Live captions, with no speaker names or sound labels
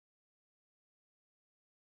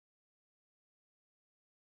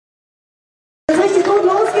richtig gut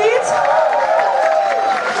losgeht.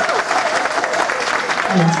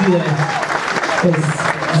 Und hier ist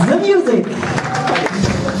The Music.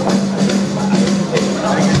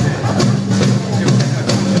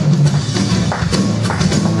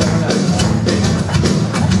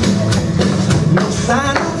 No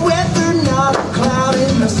sign of weather, not a cloud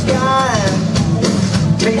in the sky.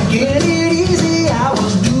 Taking it easy, I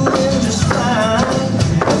was doing just fine.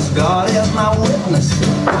 As God as my witness,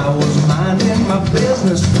 I was minding my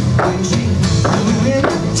business when she blew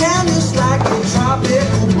into town just like a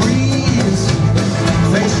tropical breeze.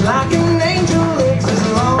 Face like an angel, legs as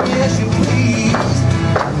long as you please.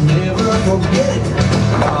 I'll never forget it,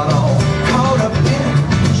 got all caught up in it.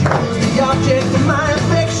 She was the object of my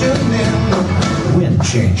affection, then the wind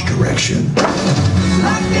changed direction.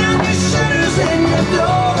 Lock down your shutters and your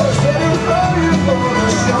doors, better roll you for the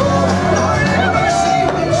shore. Lord have mercy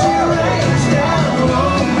when she rains down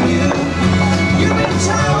on you. You've been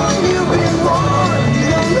told, you've been warned, you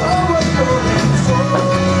don't know what you're in for.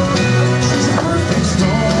 She's a perfect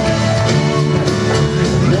storm.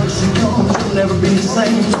 Once she comes, you'll never be the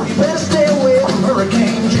same, so you better stay away from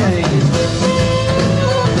Hurricane Jane.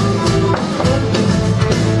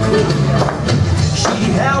 She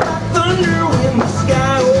howled like thunder when the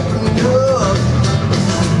sky opened up.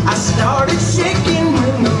 I started shaking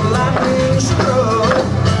when the lightning struck.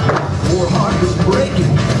 Poor heart was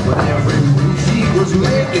breaking with every move she was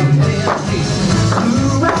making. Then she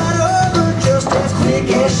flew right over just as quick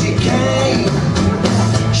as she came.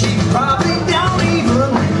 She probably don't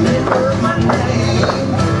even remember my name.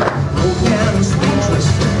 Broke down and speechless,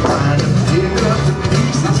 trying to pick up the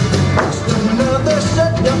pieces. Just another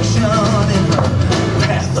seduction in her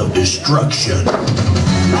path of destruction.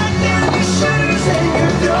 Lock down your shutters and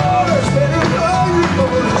your doors, better roll you for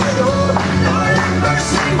the shore. Lord have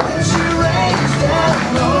mercy when she rains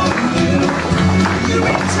down on you. You've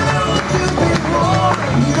been told, you've been warned,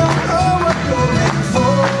 you don't know what you're in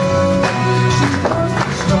for. She's a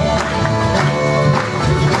perfect storm.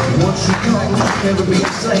 Once she comes, she'll never be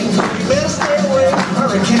the same. You better stay away from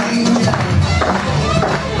Hurricane Jane.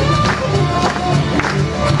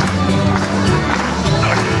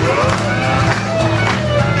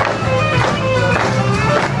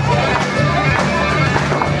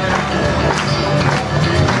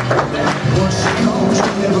 Once she comes,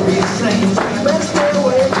 she'll never be the same, so you better stay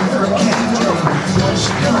away from Hurricane Jane. Once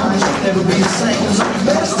she comes, she'll never be the same, so you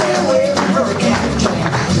better stay away from Hurricane Jane.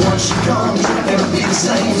 Once she comes, she'll never be the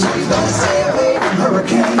same, so you better stay away from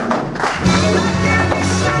Hurricane. Lock down your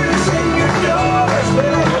shutters and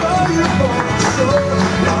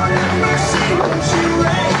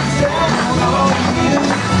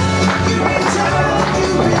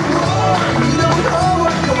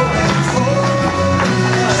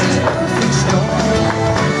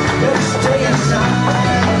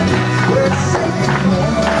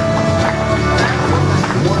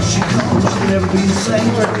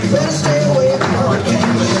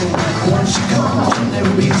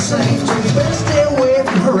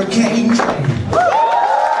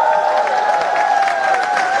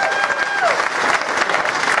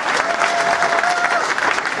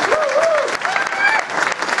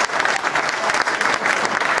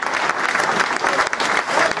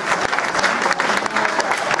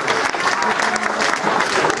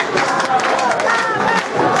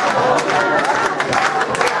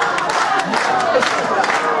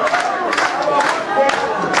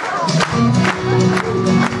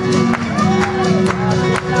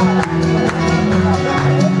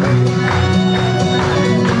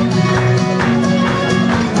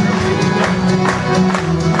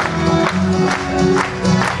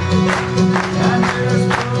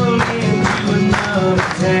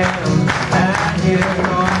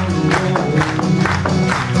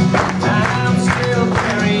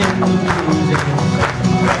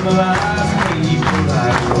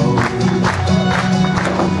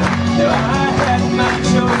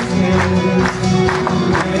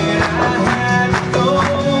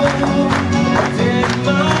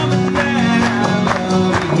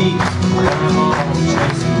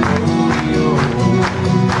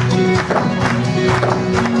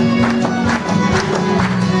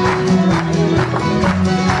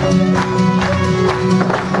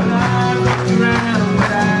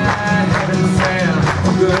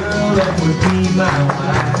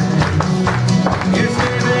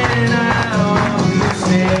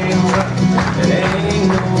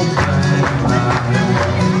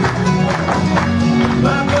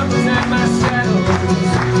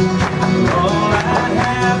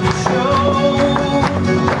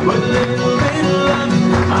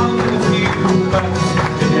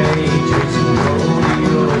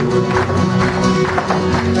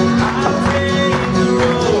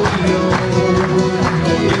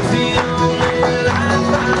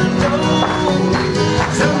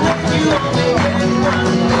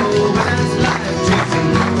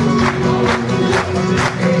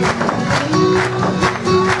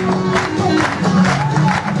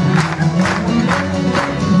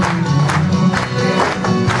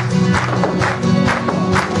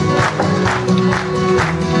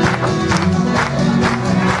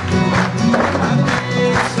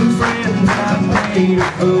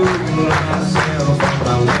fool myself on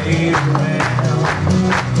my way around.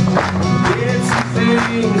 Did some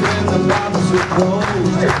things when the bottles were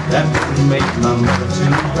closed that would make my mother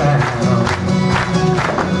too proud.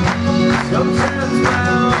 Sometimes my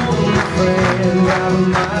only friend got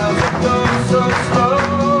miles that go so slow.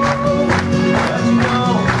 But you know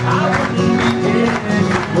I wouldn't be dead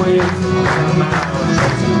with somehow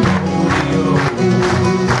chasing rodeo.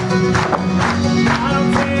 I'll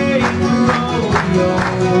take the rodeo.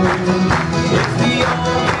 It's the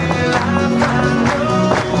only life I know.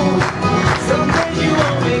 Someday you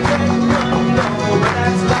only get one go, but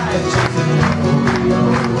that's life chasing rodeo.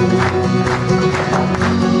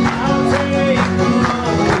 I'll take the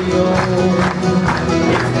rodeo.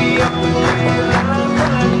 It's the only life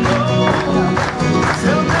I know.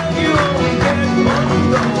 Someday you only get one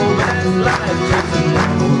go, but that's life chasing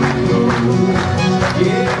rodeo.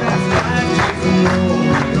 Yeah, that's life chasing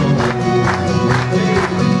rodeo.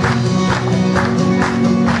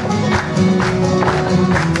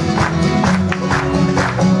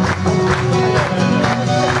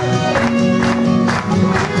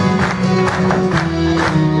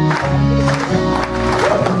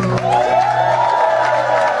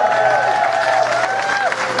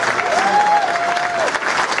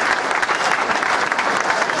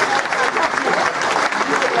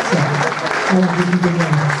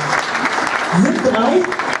 Sind drei.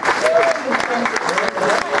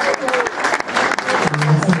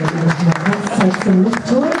 Zeit zum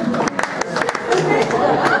Luftholen.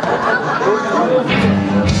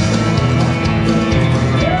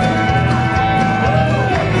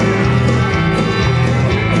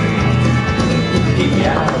 Keep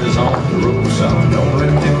your eyes on the road, son. Don't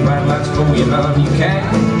let them bright lights fool you none. You can't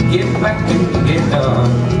get back and get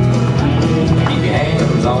done. Keep your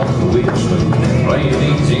hands on the wheel smooth and play it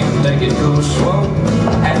easy and take it go slow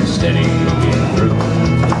and steady to get through.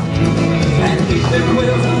 And keep them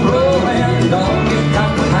wheels rolling, don't get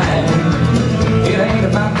caught behind. It ain't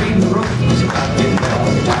about beating the road, it's about getting there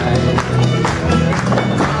on time.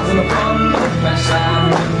 Cars in the front, fast side,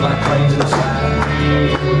 look like planes inside.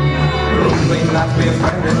 The road may not be a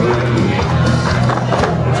friendly place.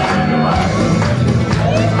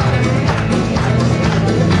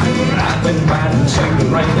 I've been riding single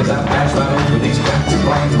rain as I pass right over these country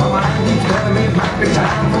plains. My mind keeps telling me it might be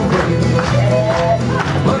time for a break.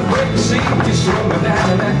 But wait to see, just slow me down,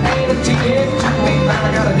 and that ain't a TF2 beat. I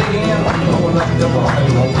gotta dig in, I'm going up the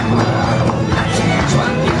volume on the mile. So I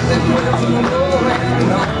keep them wheels rolling,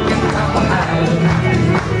 don't get caught behind.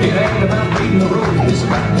 It ain't about beating the road, it's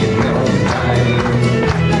about getting there on time.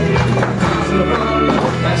 Cars in the front,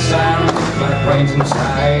 that sound like planes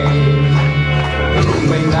inside. The road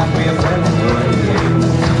may not be a friendly place.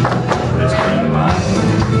 Let's turn them on.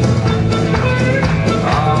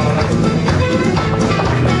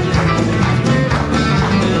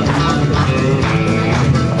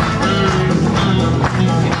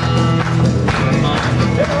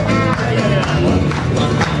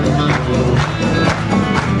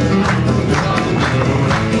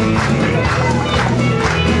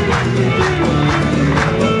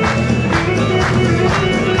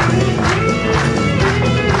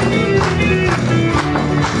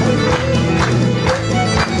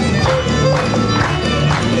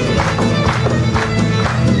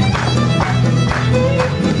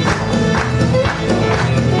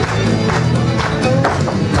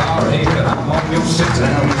 Sit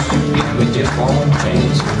down, you give me just one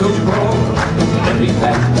chance. Go broke, let me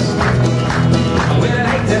pass. Well, it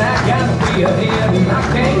ain't that I gotta be ahead, and I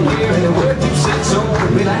can't hear any word you said, so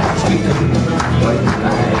relax, we can play the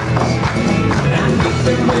night. And keep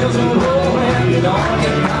them wheels rolling, you don't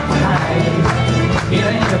get caught behind. It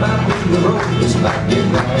ain't about beating the road, it's about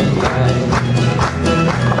getting on right.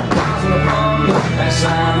 Cars in the front, that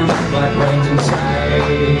sound like rains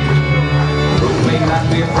inside. Road may not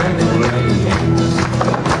be a friendly place.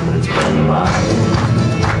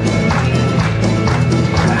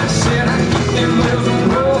 I said I keep them wheels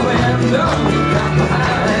rolling, don't get caught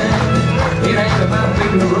behind. It ain't about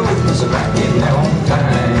beating the road, it's about getting there on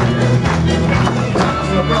time. Cars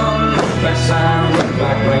in the front, that sound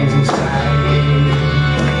like rains inside.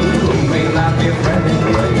 The road may not be a friendly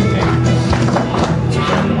place. It's a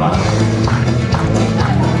friendly place.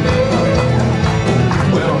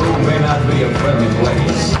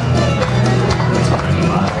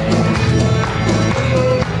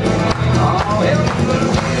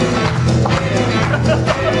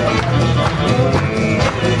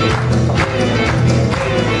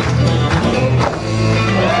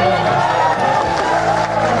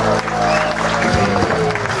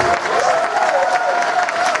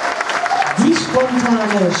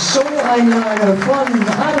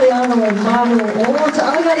 und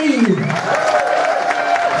Algaly.